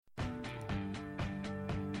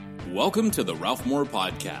Welcome to the Ralph Moore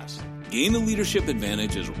Podcast. Gain a leadership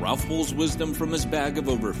advantage as Ralph pulls wisdom from his bag of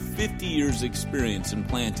over 50 years experience in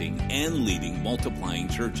planting and leading multiplying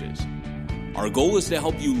churches. Our goal is to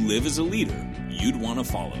help you live as a leader you'd want to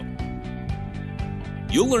follow.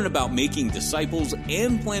 You'll learn about making disciples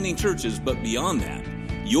and planting churches, but beyond that,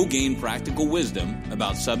 you'll gain practical wisdom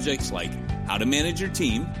about subjects like how to manage your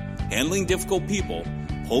team, handling difficult people,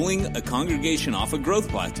 pulling a congregation off a growth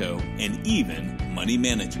plateau, and even money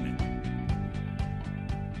management.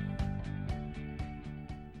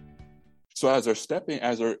 So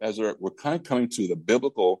we're kind of coming to the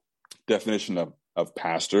biblical definition of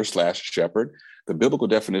pastor / shepherd, the biblical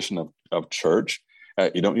definition of church.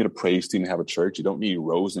 You don't need a praise team to have a church. You don't need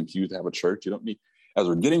rows and pews to have a church. You don't need, as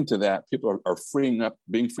we're getting to that, people are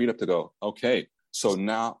being freed up to go, okay, so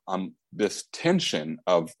now this tension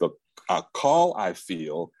of the call I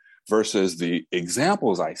feel versus the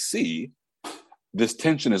examples I see, this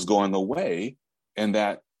tension is going away, and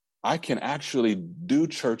that I can actually do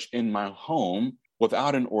church in my home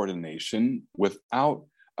without an ordination, without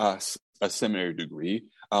a seminary degree,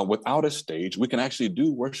 without a stage. We can actually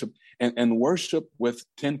do worship and worship with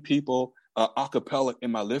 10 people a cappella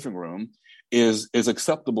in my living room is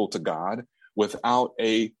acceptable to God without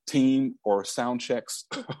a team or sound checks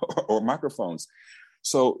or microphones.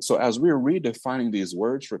 So as we're redefining these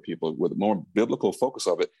words for people with more biblical focus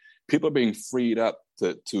of it, people are being freed up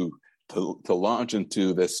to launch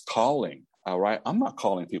into this calling. All right. I'm not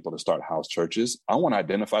calling people to start house churches. I want to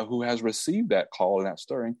identify who has received that call and that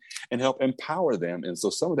stirring and help empower them. And so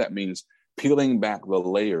some of that means peeling back the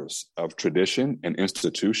layers of tradition and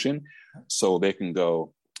institution so they can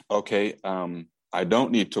go, okay, I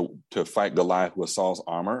don't need to fight Goliath with Saul's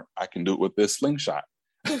armor. I can do it with this slingshot.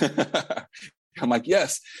 I'm like,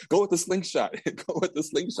 yes, go with the slingshot. Go with the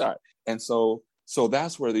slingshot. And so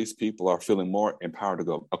that's where these people are feeling more empowered to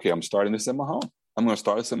go, okay, I'm starting this in my home. I'm going to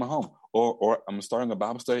start this in my home. Or I'm starting a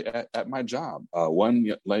Bible study at my job.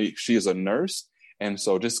 One lady, she is a nurse. And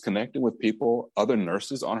so just connecting with people, other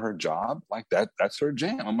nurses on her job, like that's her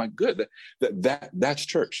jam. I'm like, good. That's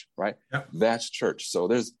church, right? Yep. That's church. So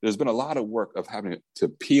there's been a lot of work of having to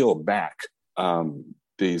peel back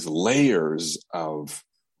these layers of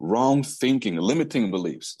wrong thinking, limiting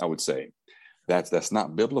beliefs, I would say. That's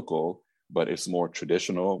not biblical, but it's more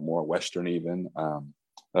traditional, more Western even,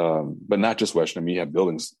 but not just Western. I mean, you have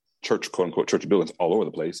buildings, church, quote unquote, church buildings all over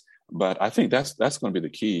the place. But I think that's going to be the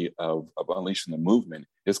key of unleashing the movement.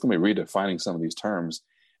 It's going to be redefining some of these terms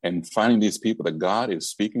and finding these people that God is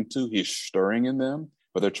speaking to. He's stirring in them,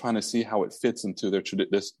 but they're trying to see how it fits into their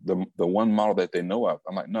the one model that they know of.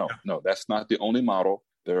 I'm like, no, that's not the only model.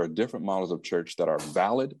 There are different models of church that are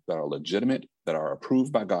valid, that are legitimate, that are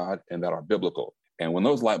approved by God, and that are biblical. And when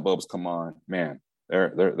those light bulbs come on, man,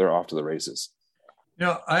 they're off to the races. You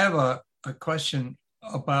know, I have a question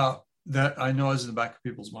about that I know is in the back of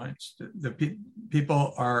people's minds. The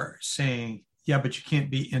people are saying, yeah, but you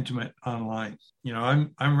can't be intimate online. You know,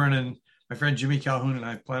 I'm running, my friend Jimmy Calhoun and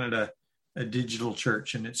I planted a digital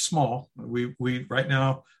church, and it's small. We right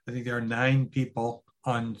now, I think there are 9 people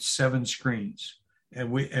on 7 screens.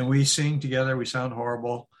 And we sing together. We sound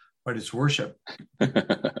horrible, but it's worship.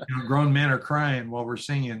 Grown men are crying while we're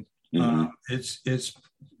singing. Mm-hmm.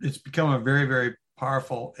 It's become a very, very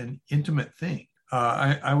powerful and intimate thing.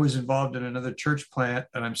 I was involved in another church plant,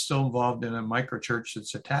 and I'm still involved in a micro church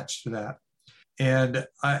that's attached to that. And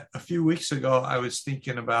a few weeks ago, I was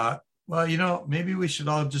thinking about, well, you know, maybe we should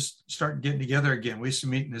all just start getting together again. We used to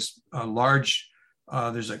meet in this large,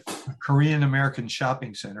 there's a Korean American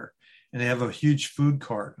shopping center, and they have a huge food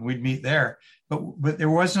court, and we'd meet there. But there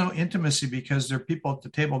was no intimacy because there are people at the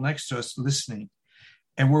table next to us listening.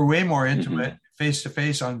 And we're way more intimate face to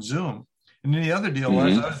face on Zoom. And then the other deal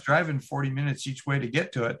was I was driving 40 minutes each way to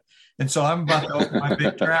get to it. And so I'm about to open my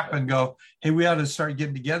big trap and go, hey, we ought to start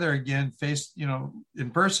getting together again,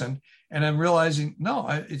 in person. And I'm realizing, no,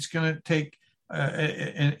 it's going to take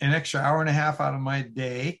an extra hour and a half out of my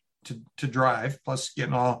day to drive, plus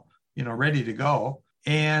getting all, ready to go.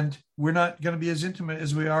 And we're not going to be as intimate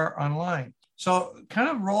as we are online. So kind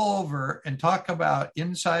of roll over and talk about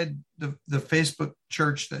inside the Facebook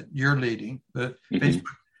church that you're leading, the Facebook,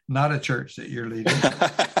 not a church that you're leading.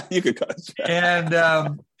 You could cut it.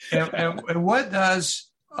 And what does,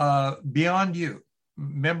 beyond you,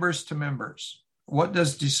 members to members, what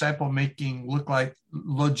does disciple making look like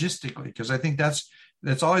logistically? Because I think that's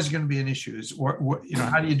always going to be an issue is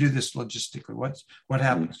how do you do this logistically? What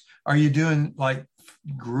happens? Are you doing like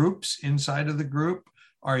groups inside of the group?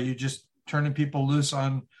 Are you just turning people loose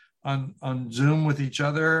on Zoom with each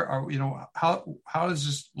other? Or, how does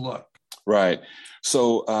this look? Right.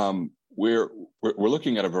 So we're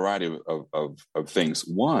looking at a variety of things.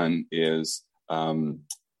 One is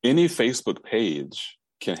any Facebook page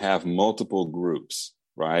can have multiple groups,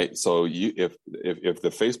 right? So if the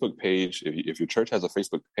Facebook page, if your church has a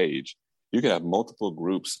Facebook page, you can have multiple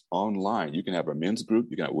groups online. You can have a men's group,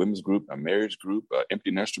 you can have a women's group, a marriage group, an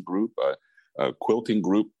empty nester group, a quilting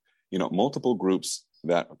group, multiple groups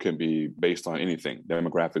that can be based on anything,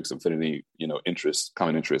 demographics, affinity, interests,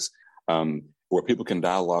 common interests, where people can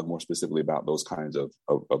dialogue more specifically about those kinds of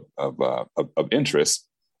interests.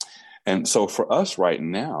 And so for us right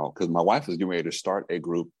now, because my wife is getting ready to start a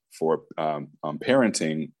group for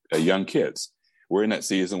parenting young kids. We're in that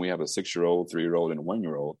season. We have a 6-year-old, 3-year-old, and a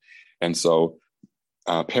 1-year-old. And so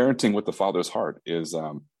parenting with the Father's heart is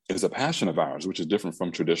a passion of ours, which is different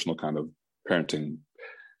from traditional kind of parenting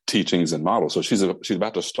teachings and models. So she's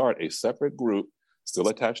about to start a separate group, still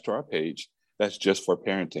attached to our page, that's just for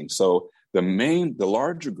parenting. So the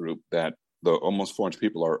larger group that the almost 400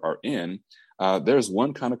 people are in, there's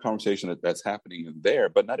one kind of conversation that's happening in there,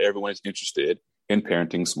 but not everyone is interested in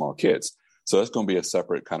parenting small kids. So that's going to be a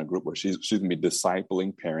separate kind of group where she's going to be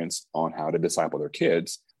discipling parents on how to disciple their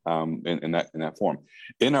kids in that form.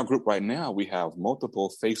 In our group right now, we have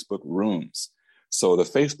multiple Facebook rooms. So the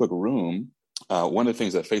Facebook room, one of the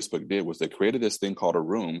things that Facebook did was they created this thing called a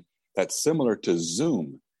room that's similar to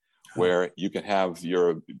Zoom, where you can have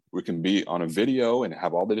we can be on a video and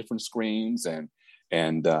have all the different screens and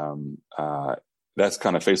that's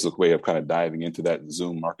kind of Facebook's way of kind of diving into that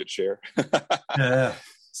Zoom market share. Yeah.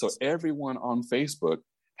 So everyone on Facebook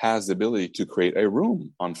has the ability to create a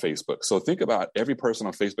room on Facebook. So think about every person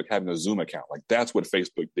on Facebook having a Zoom account. Like that's what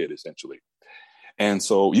Facebook did essentially. And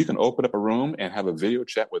so you can open up a room and have a video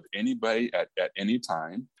chat with anybody at any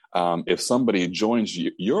time. If somebody joins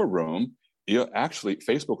your room,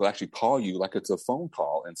 Facebook will actually call you like it's a phone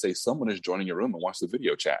call and say someone is joining your room and wants the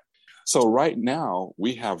video chat. So right now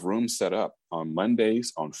we have rooms set up on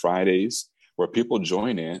Mondays, on Fridays, where people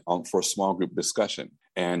join in for a small group discussion.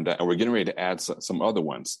 And we're getting ready to add some other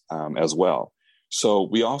ones as well. So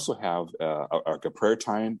we also have a prayer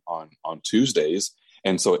time on Tuesdays.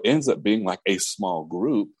 And so it ends up being like a small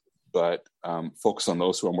group, but focus on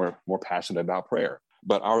those who are more passionate about prayer.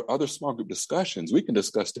 But our other small group discussions, we can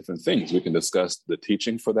discuss different things. We can discuss the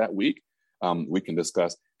teaching for that week. We can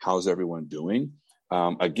discuss how's everyone doing.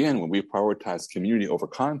 Again, when we prioritize community over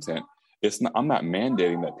content, I'm not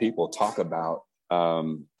mandating that people talk about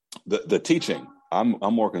the teaching. I'm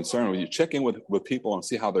more concerned with you check in with people and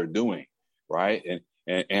see how they're doing, right?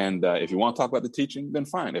 And if you want to talk about the teaching, then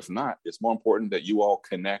fine. If not, it's more important that you all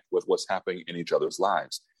connect with what's happening in each other's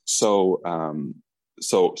lives. So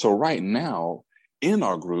right now in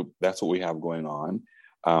our group, that's what we have going on.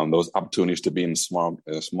 Those opportunities to be in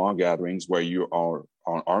small gatherings where you are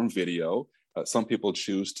on video. Some people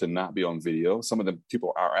choose to not be on video. Some of the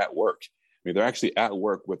people are at work. I mean, they're actually at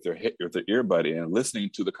work with their earbud in, listening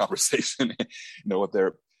to the conversation. With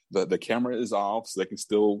the camera is off, so they can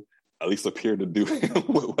still at least appear to do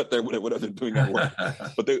whatever they're doing at work.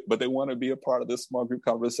 but they want to be a part of this small group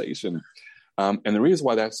conversation. And the reason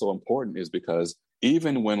why that's so important is because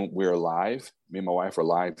even when we're live, me and my wife are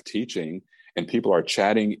live teaching, and people are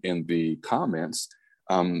chatting in the comments,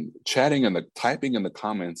 typing in the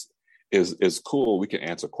comments is cool. We can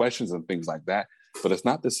answer questions and things like that, but it's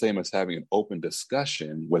not the same as having an open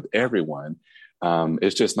discussion with everyone.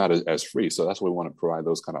 It's just not as free. So that's why we want to provide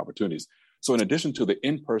those kind of opportunities. So in addition to the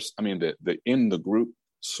in-person, the in the group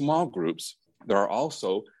small groups, there are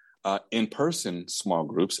also in-person small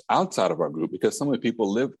groups outside of our group because some of the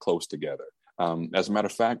people live close together. As a matter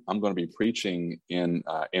of fact, I'm going to be preaching in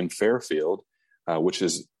Fairfield, which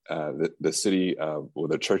is the city or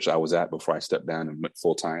the church I was at before I stepped down and went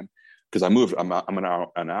full time. Because I moved, I'm an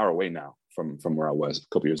hour away now from where I was a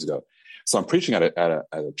couple years ago. So I'm preaching at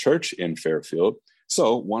a church in Fairfield.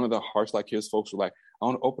 So one of the Hearts Like His folks were like, I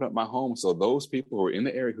want to open up my home. So those people who are in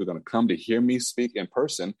the area who are going to come to hear me speak in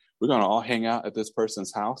person, we're going to all hang out at this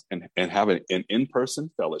person's house and have an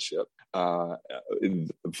in-person fellowship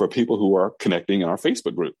for people who are connecting in our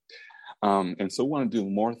Facebook group. And so we want to do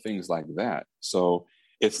more things like that. So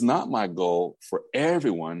it's not my goal for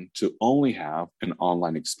everyone to only have an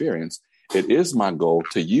online experience. It is my goal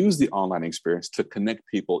to use the online experience to connect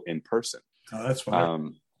people in person. Oh, that's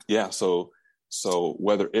fine. So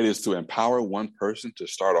whether it is to empower one person to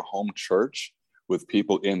start a home church with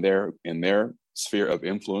people in their sphere of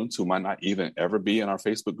influence who might not even ever be in our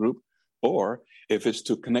Facebook group, or if it's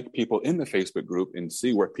to connect people in the Facebook group and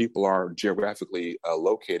see where people are geographically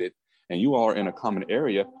located, and you all are in a common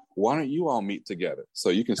area, why don't you all meet together? So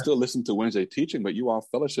you can still listen to Wednesday teaching, but you all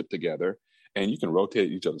fellowship together, and you can rotate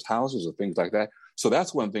at each other's houses or things like that. So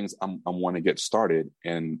that's one of the things I'm want to get started.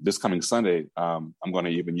 And this coming Sunday, I'm going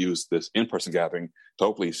to even use this in-person gathering to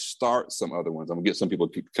hopefully start some other ones. I'm gonna get some people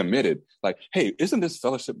committed. Like, hey, isn't this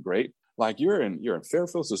fellowship great? Like you're in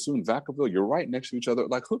Fairfield, Sassoon, Vacaville. You're right next to each other.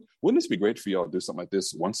 Like, wouldn't this be great for y'all to do something like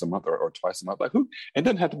this once a month or twice a month? Like, it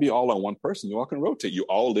doesn't have to be all on one person. You all can rotate. You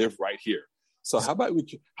all live right here. So how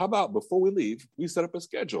about before we leave, we set up a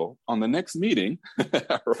schedule on the next meeting,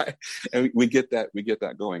 right? And we get that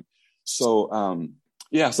going. So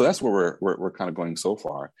so that's where we're kind of going so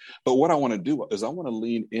far. But what I want to do is I want to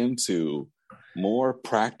lean into more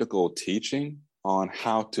practical teaching on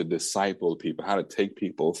how to disciple people, how to take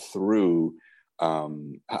people through,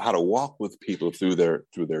 how to walk with people through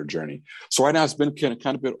their journey. So right now it's been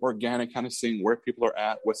kind of a bit organic, kind of seeing where people are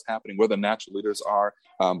at, what's happening, where the natural leaders are.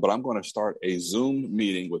 But I'm going to start a Zoom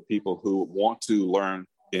meeting with people who want to learn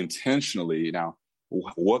intentionally. Now,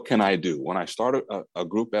 what can I do when I start a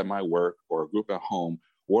group at my work or a group at home?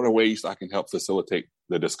 What are ways I can help facilitate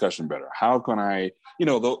the discussion better? How can I,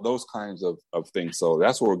 those kinds of things. So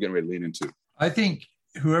that's what we're getting ready to lean into. I think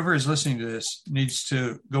whoever is listening to this needs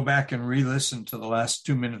to go back and re-listen to the last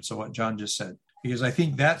 2 minutes of what John just said, because I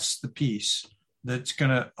think that's the piece that's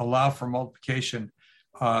going to allow for multiplication.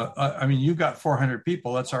 I mean, you've got 400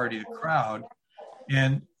 people. That's already a crowd.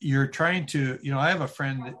 And you're trying to, I have a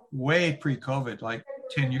friend that way pre-COVID, like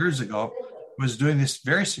 10 years ago, was doing this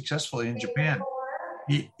very successfully in Japan.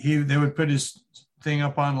 They would put his thing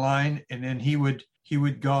up online, and then he would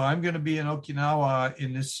go, I'm going to be in Okinawa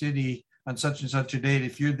in this city on such and such a date.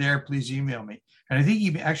 If you're there, please email me. And I think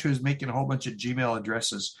he actually was making a whole bunch of Gmail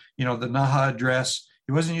addresses, the Naha address.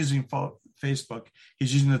 He wasn't using Facebook.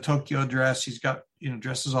 He's using the Tokyo address. He's got,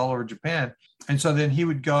 addresses all over Japan. And so then he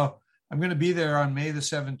would go, I'm going to be there on May the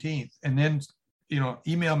 17th. And then,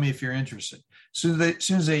 email me if you're interested. So as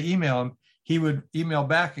soon as they email him, he would email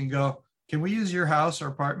back and go, can we use your house or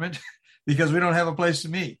apartment? Because we don't have a place to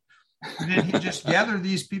meet. And then he just gathered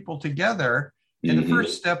these people together. And the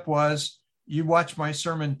first step was you watch my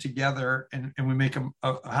sermon together and we make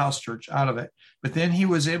a house church out of it. But then he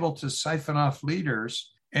was able to siphon off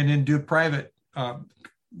leaders and then do private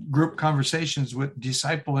group conversations with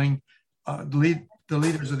discipling the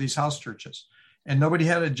leaders of these house churches. And nobody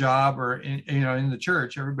had a job or, in the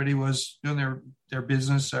church. Everybody was doing their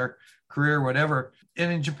business or career, whatever.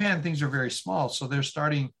 And in Japan, things are very small. So they're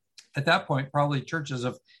starting at that point, probably churches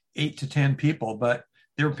of 8 to 10 people, but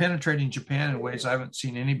they were penetrating Japan in ways I haven't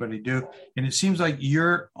seen anybody do. And it seems like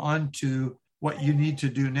you're on to what you need to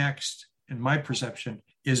do next, in my perception,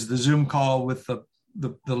 is the Zoom call with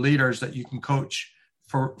the leaders that you can coach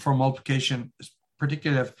for multiplication,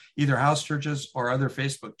 particularly of either house churches or other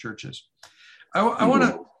Facebook churches. I want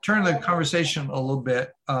to turn the conversation a little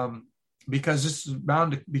bit because this is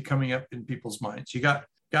bound to be coming up in people's minds. You got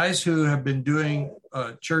guys who have been doing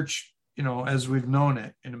church, as we've known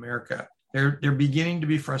it in America. They're beginning to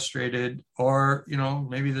be frustrated, or,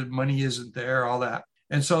 maybe the money isn't there, all that.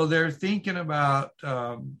 And so they're thinking about,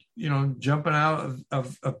 jumping out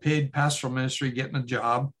of a paid pastoral ministry, getting a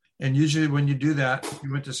job. And usually when you do that, if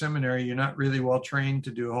you went to seminary, you're not really well trained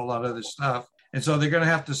to do a whole lot of other stuff. And so they're going to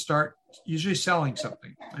have to start usually selling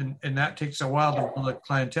something. And that takes a while to build a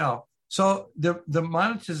clientele. So the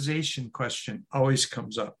monetization question always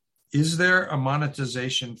comes up. Is there a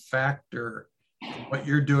monetization factor in what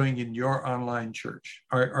you're doing in your online church?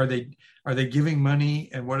 Are they giving money,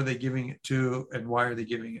 and what are they giving it to, and why are they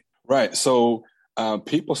giving it? Right. So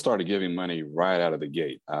people started giving money right out of the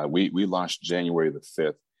gate. We launched January the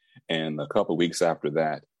 5th, and a couple of weeks after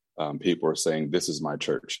that, people are saying, this is my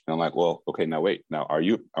church. And I'm like, well, okay, now wait. Now, are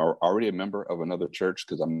you already a member of another church?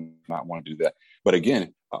 Because I'm not want to do that. But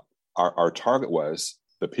again, our target was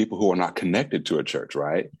the people who are not connected to a church,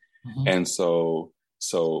 right? Mm-hmm. And so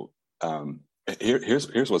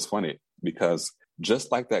here's what's funny, because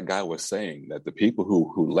just like that guy was saying, that the people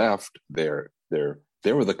who left, they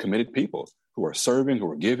were the committed people who are serving, who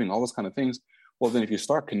are giving, all those kind of things. Well, then if you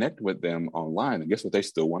start connecting with them online, and guess what they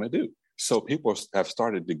still want to do? So people have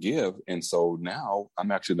started to give. And so now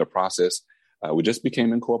I'm actually in the process. We just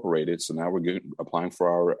became incorporated. So now we're applying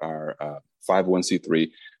for our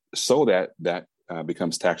 501c3 so that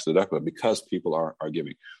becomes tax deductible because people are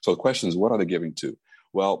giving. So the question is, what are they giving to?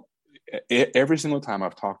 Well, every single time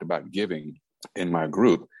I've talked about giving in my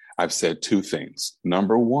group, I've said two things.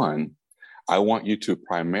 Number one, I want you to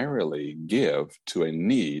primarily give to a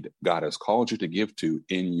need God has called you to give to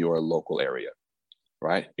in your local area,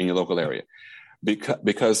 right? In your local area.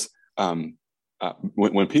 Because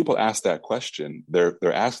when people ask that question, they're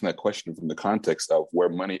asking that question from the context of where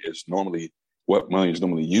money is normally what money is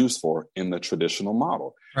normally used for in the traditional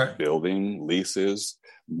model. Right. Building, leases,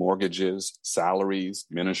 mortgages, salaries,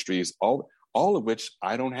 ministries, all of which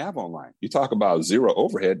I don't have online. You talk about zero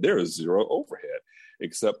overhead, there is zero overhead,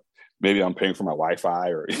 except maybe I'm paying for my Wi-Fi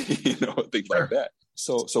or things like that.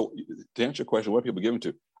 So to answer your question, what are people giving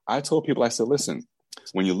to? I told people, I said, listen,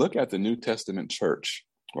 when you look at the New Testament church,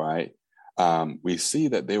 right, we see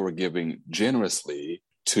that they were giving generously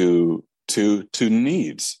to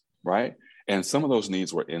needs, right? And some of those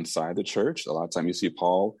needs were inside the church. A lot of time you see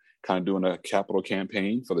Paul kind of doing a capital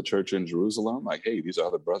campaign for the church in Jerusalem, like, hey, these are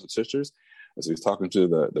other brothers and sisters. And so he's talking to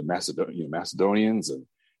the Macedonians and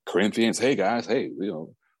Corinthians. Hey, guys, hey,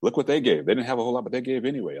 look what they gave. They didn't have a whole lot, but they gave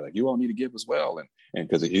anyway. Like, you all need to give as well. And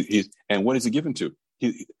because and what is he giving to?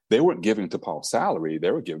 They weren't giving to Paul's salary.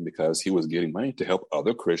 They were giving because he was getting money to help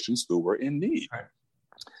other Christians who were in need. Right.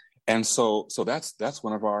 And so that's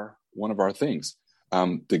one of our things,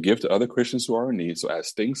 to give to other Christians who are in need. So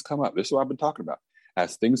as things come up, this is what I've been talking about.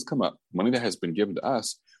 As things come up, money that has been given to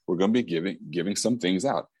us, we're going to be giving some things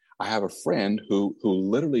out. I have a friend who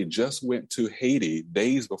literally just went to Haiti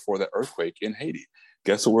days before the earthquake in Haiti.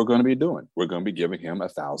 Guess what we're going to be doing? We're going to be giving him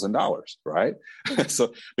 $1,000, right?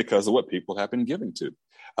 So because of what people have been giving to.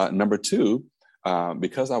 Number two,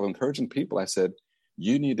 because I was encouraging people, I said,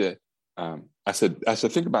 you need to, I said,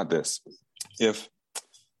 think about this.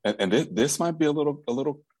 This might be a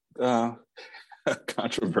little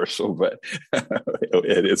controversial, but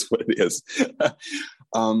it is what it is.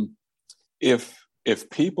 If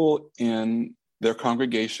people in their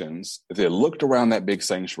congregations, if they looked around that big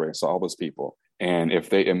sanctuary, saw all those people, and if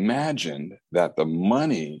they imagined that the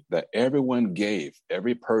money that everyone gave,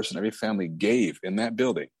 every person, every family gave in that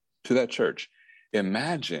building to that church,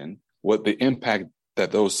 imagine what the impact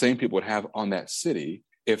that those same people would have on that city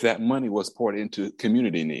if that money was poured into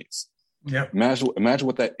community needs. Yeah. Imagine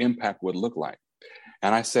what that impact would look like.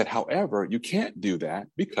 And I said, however, you can't do that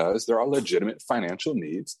because there are legitimate financial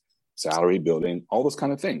needs, salary, building, all those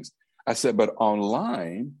kind of things. I said, but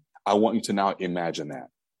online, I want you to now imagine that.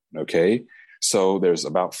 Okay. So there's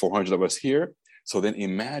about 400 of us here. So then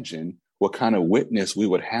imagine what kind of witness we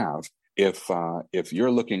would have if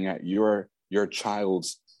you're looking at your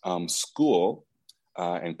child's school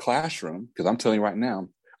and classroom, because I'm telling you right now,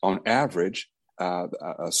 on average,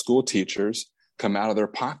 school teachers come out of their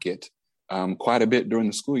pocket quite a bit during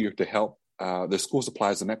the school year to help the school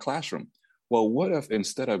supplies in that classroom. Well, what if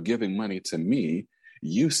instead of giving money to me,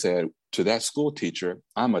 you said to that school teacher,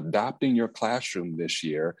 I'm adopting your classroom this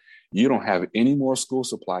year. You don't have any more school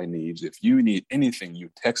supply needs. If you need anything, you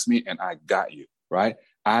text me and I got you, right?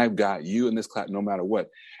 I've got you in this class no matter what.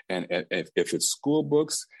 And if it's school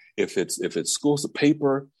books, if it's school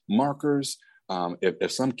paper, markers,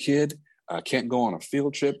 if some kid can't go on a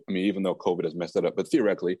field trip, I mean, even though COVID has messed that up, but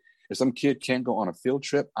theoretically, if some kid can't go on a field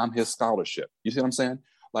trip, I'm his scholarship. You see what I'm saying?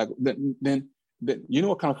 Like then you know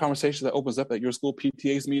what kind of conversation that opens up at your school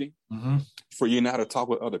PTA's meeting for you now to talk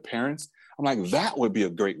with other parents? I'm like, that would be a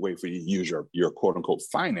great way for you to use your quote unquote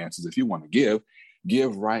finances. If you want to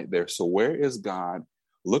give right there. So where is God?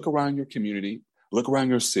 Look around your community, look around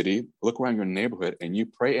your city, look around your neighborhood, and you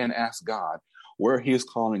pray and ask God where he is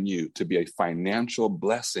calling you to be a financial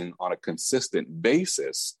blessing on a consistent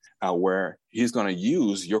basis, where he's going to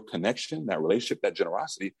use your connection, that relationship, that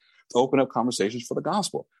generosity to open up conversations for the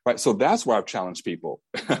gospel, right? So that's where I've challenged people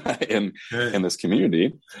in this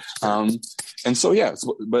community. And so,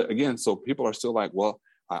 but again, so people are still like, well,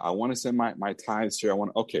 I want to send my tithes here.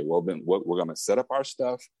 Okay, well, then we're going to set up our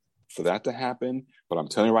stuff for that to happen. But I'm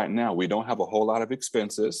telling you right now, we don't have a whole lot of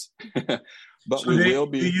expenses, but so we will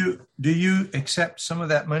be. Do you accept some of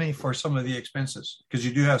that money for some of the expenses? Because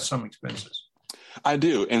you do have some expenses. I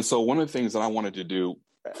do. And so one of the things that I wanted to do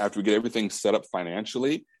after we get everything set up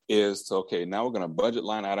financially is okay, now we're going to budget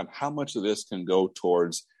line item. How much of this can go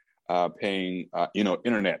towards paying,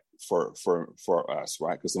 internet for us,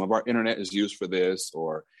 right? Because some of our internet is used for this,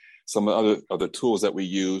 or some of the other tools that we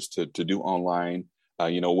use to do online.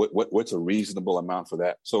 What's a reasonable amount for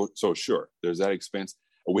that? So sure, there's that expense.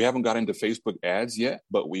 We haven't got into Facebook ads yet,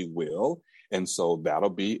 but we will. And so that'll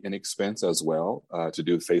be an expense as well to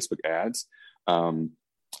do Facebook ads.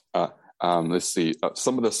 Let's see,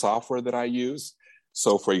 some of the software that I use.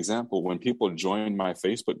 So for example, when people join my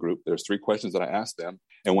Facebook group, there's 3 questions that I ask them.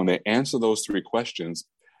 And when they answer those 3 questions,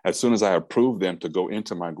 as soon as I approve them to go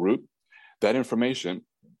into my group, that information,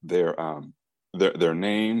 their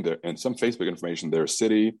name, and some Facebook information, their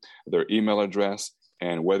city, their email address,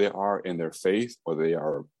 and where they are in their faith, or they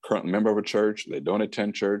are a current member of a church, they don't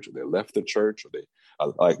attend church, or they left the church, or they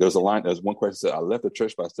there's one question that said, I left the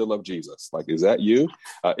church, but I still love Jesus. Like, is that you?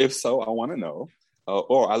 If so, I want to know.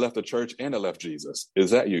 or I left the church and I left Jesus.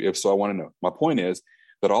 Is that you? If so, I want to know. My point is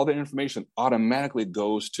that all the information automatically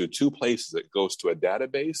goes to two places. It goes to a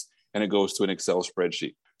database and it goes to an Excel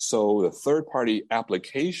spreadsheet. So the third-party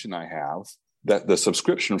application I have, that the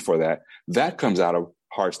subscription for that comes out of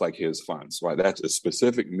Hearts Like His funds, right? That's a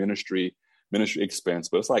specific ministry expense,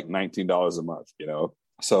 but it's like $19 a month, you know?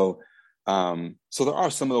 So there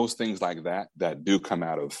are some of those things like that do come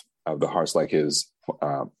out of the Hearts Like His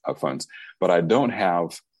funds, but I don't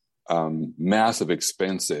have massive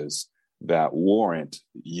expenses that warrant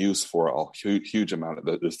use for a huge amount of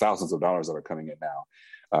there's thousands of dollars that are coming in now.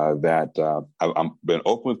 I've been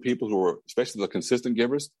open with people who are, especially the consistent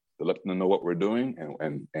givers, to let them know what we're doing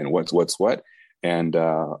and what's what. And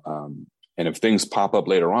if things pop up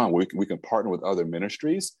later on, we can partner with other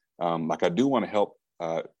ministries. Like I do want to help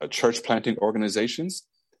church planting organizations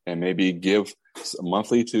and maybe give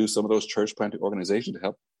monthly to some of those church planting organizations to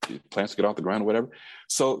help plants get off the ground or whatever.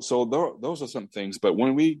 So those are some things. But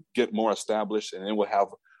when we get more established and then we'll have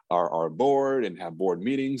our board and have board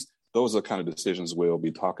meetings, those are the kind of decisions we'll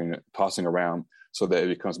be tossing around so that it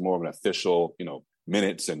becomes more of an official,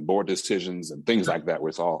 minutes and board decisions and things like that, where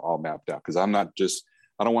it's all mapped out. Because I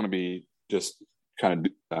don't want to be just kind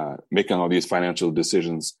of making all these financial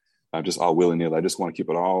decisions just all willy-nilly. I just want to keep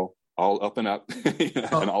it all up and up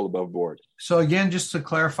and all above board. So again, just to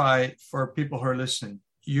clarify for people who are listening,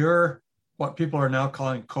 you're what people are now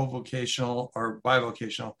calling co-vocational or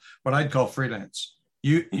bivocational, what I'd call freelance.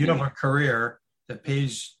 You have a career that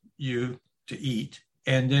pays you to eat,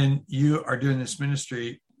 and then you are doing this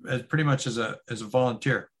ministry as pretty much as a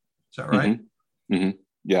volunteer. Is that right? Mm-hmm. Mm-hmm.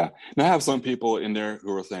 Yeah. Now I have some people in there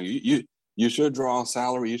who are saying you should draw a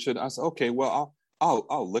salary. You should. I said, okay, well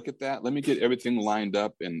I'll look at that. Let me get everything lined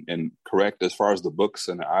up and correct as far as the books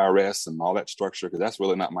and the IRS and all that structure, because that's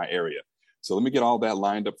really not my area. So let me get all that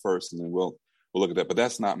lined up first, and then we'll look at that. But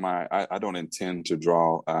that's not I don't intend to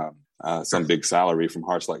draw some big salary from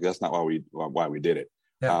Hearts Like. That's not why we did it.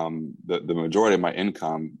 Yeah. The majority of my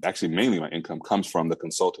income, actually mainly my income, comes from the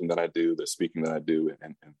consulting that I do, the speaking that I do,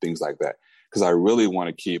 and things like that. Because I really want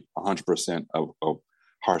to keep 100% of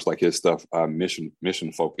Hearts Like His stuff mission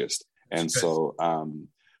focused. And so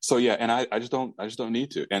yeah, and I just don't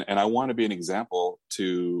need to. And I want to be an example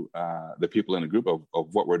to the people in the group of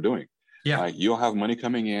what we're doing. Yeah. You'll have money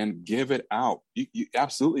coming in, give it out. You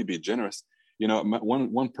absolutely be generous.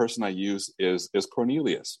 One person I use is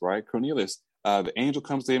Cornelius, right? Cornelius, the angel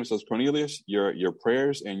comes to him and says, Cornelius, your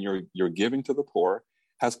prayers and your giving to the poor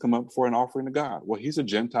has come up for an offering to God. Well, he's a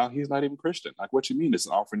Gentile. He's not even Christian. Like, what you mean it's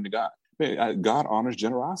an offering to God? God honors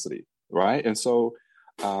generosity, right? And so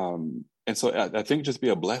I think just be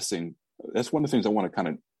a blessing. That's one of the things I want to kind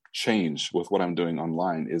of change with what I'm doing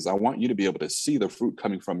online is I want you to be able to see the fruit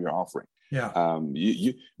coming from your offering. Yeah.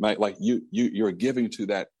 You might you're giving to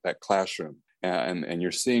that classroom and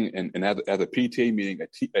you're seeing, and at a PTA meeting,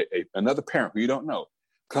 another parent who you don't know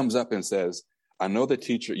comes up and says, I know the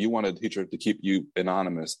teacher, you want a teacher to keep you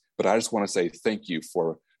anonymous, but I just want to say thank you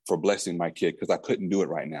for blessing my kid because I couldn't do it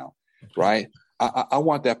right now. Okay. Right. I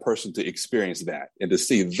want that person to experience that and to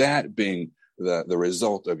see that being the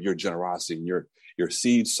result of your generosity and your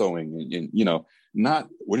seed sowing and not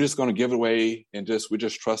we're just going to give it away and we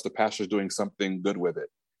just trust the pastor's doing something good with it.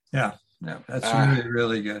 Yeah, that's really,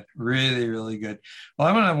 really good. Really, really good. Well,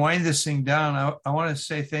 I'm going to wind this thing down. I want to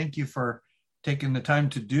say thank you for taking the time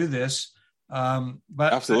to do this.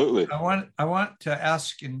 But absolutely, I want to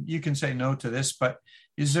ask, and you can say no to this, but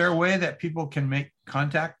is there a way that people can make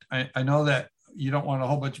contact? I know that you don't want a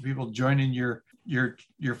whole bunch of people joining your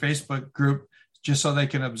Facebook group just so they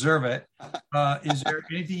can observe it. Is there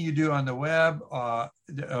anything you do on the web, a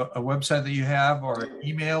website that you have, or an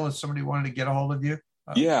email if somebody wanted to get a hold of you?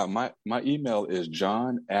 Yeah, my email is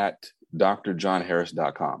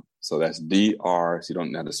john@drjohnharris.com. So that's DR, so you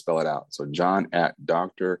don't have to spell it out. So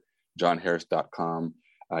john@drjohnharris.com.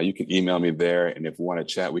 You can email me there, and if you want to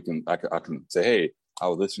chat, I can say, hey, I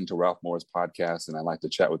was listening to Ralph Moore's podcast, and I'd like to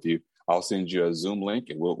chat with you. I'll send you a Zoom link,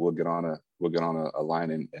 and we'll get on a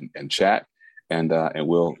line and chat, and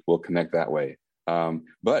we'll connect that way.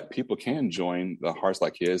 But people can join the Hearts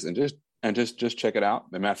Like His and just check it out.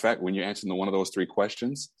 As a matter of fact, when you're answering one of those three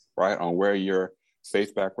questions, right, on where your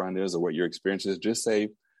faith background is or what your experience is, just say,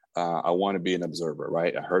 I want to be an observer,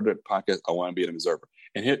 right? I heard the podcast. I want to be an observer.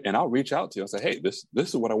 And I'll reach out to you and say, hey, this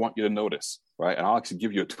is what I want you to notice, right? And I'll actually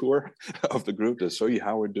give you a tour of the group to show you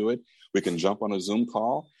how we're doing. We can jump on a Zoom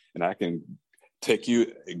call, and I can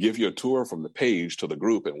give you a tour from the page to the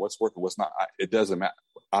group and what's working, what's not. It doesn't matter.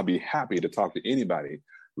 I'll be happy to talk to anybody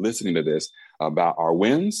listening to this about our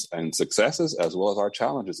wins and successes, as well as our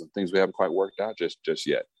challenges and things we haven't quite worked out just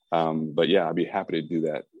yet. But yeah, I'd be happy to do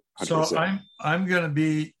that. 100%. So I'm going to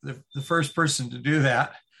be the first person to do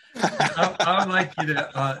that. I would like you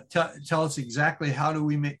to tell us exactly how do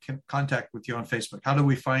we make contact with you on Facebook? How do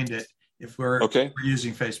we find it if we're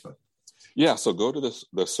using Facebook? Yeah, so go to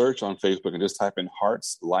the search on Facebook and just type in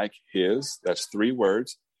Hearts Like His. That's 3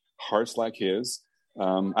 words, Hearts Like His.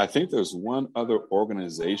 I think there's one other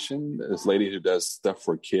organization, this lady who does stuff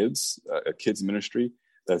for kids, a kids ministry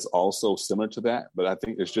that's also similar to that, but I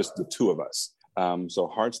think it's just the 2 of us. So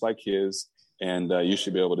Hearts Like His, and you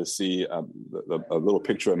should be able to see a little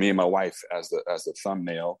picture of me and my wife as the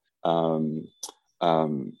thumbnail.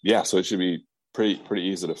 Yeah, so it should be pretty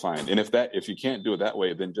easy to find. And if you can't do it that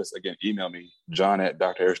way, then just again email me, John at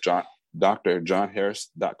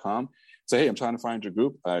drjohnharris.com. Say, hey, I'm trying to find your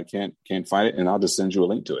group. I can't find it, and I'll just send you a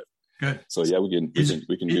link to it. Good. So yeah, we can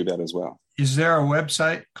do that as well. Is there a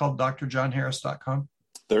website called drjohnharris.com?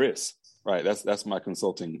 There is. Right. That's my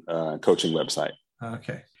consulting coaching website.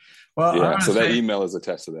 Okay. Well, yeah. So that email is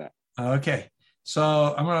attached to that. Okay.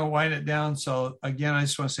 So I'm going to wind it down. So again, I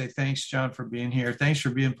just want to say thanks, John, for being here. Thanks for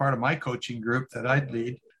being part of my coaching group that I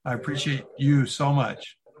lead. I appreciate you so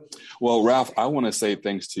much. Well, Ralph, I want to say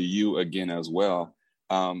thanks to you again as well,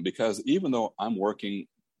 because even though I'm working,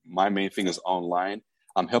 my main thing is online,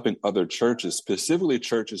 I'm helping other churches, specifically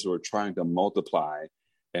churches who are trying to multiply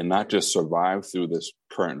and not just survive through this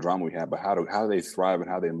current drama we have, but how do they thrive and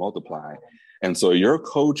how they multiply. And so your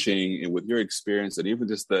coaching and with your experience and even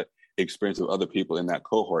just the experience of other people in that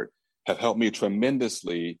cohort have helped me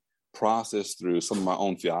tremendously process through some of my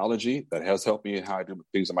own theology that has helped me in how I do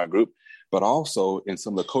things in my group, but also in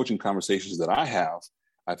some of the coaching conversations that I have.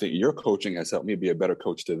 I think your coaching has helped me be a better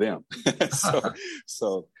coach to them.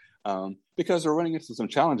 So because they're running into some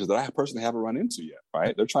challenges that I personally haven't run into yet,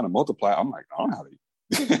 right? They're trying to multiply. I'm like, I don't know how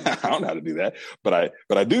to do that, but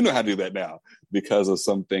I do know how to do that now because of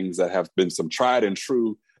some things that have been some tried and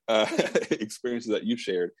true experiences that you've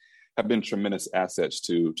shared have been tremendous assets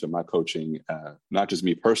to my coaching, not just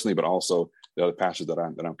me personally, but also the other pastors that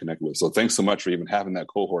I'm connected with. So thanks so much for even having that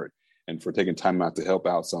cohort and for taking time out to help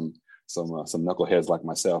out some knuckleheads like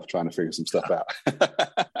myself trying to figure some stuff out.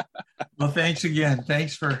 Well, thanks again.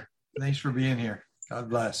 Thanks for being here. God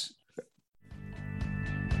bless.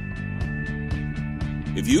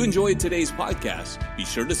 If you enjoyed today's podcast, be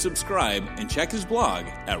sure to subscribe and check his blog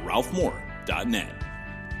at ralphmoore.net.